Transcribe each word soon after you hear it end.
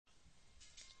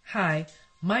Hi,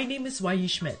 my name is Y.E.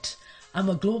 Schmidt. I'm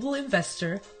a global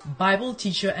investor, Bible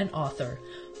teacher, and author.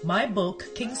 My book,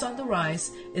 Kings on the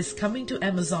Rise, is coming to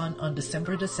Amazon on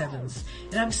December the 7th,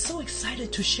 and I'm so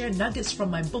excited to share nuggets from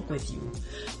my book with you.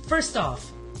 First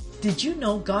off, did you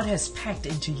know God has packed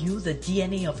into you the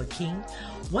DNA of a king?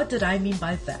 What did I mean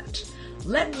by that?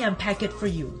 Let me unpack it for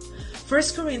you.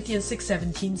 1 Corinthians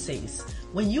 6:17 says,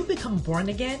 when you become born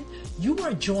again, you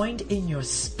are joined in your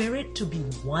spirit to be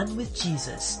one with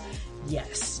Jesus.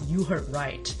 Yes, you heard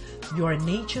right. Your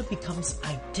nature becomes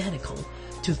identical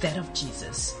to that of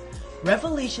Jesus.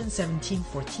 Revelation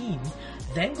 17:14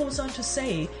 then goes on to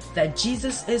say that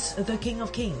Jesus is the King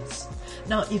of Kings.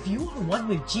 Now, if you are one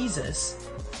with Jesus,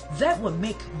 that would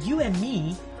make you and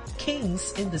me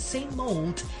kings in the same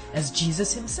mold as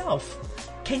Jesus himself.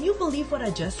 Can you believe what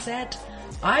I just said?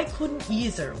 I couldn't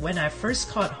either when I first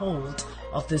caught hold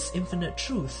of this infinite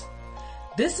truth.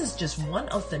 This is just one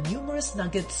of the numerous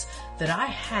nuggets that I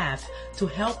have to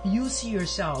help you see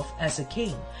yourself as a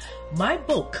king. My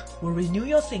book will renew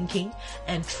your thinking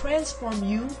and transform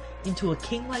you into a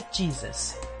king like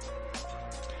Jesus.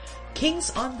 Kings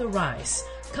on the Rise,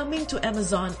 coming to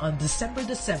Amazon on December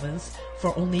the 7th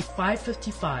for only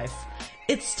 $5.55.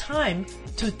 It's time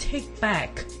to take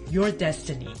back your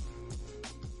destiny.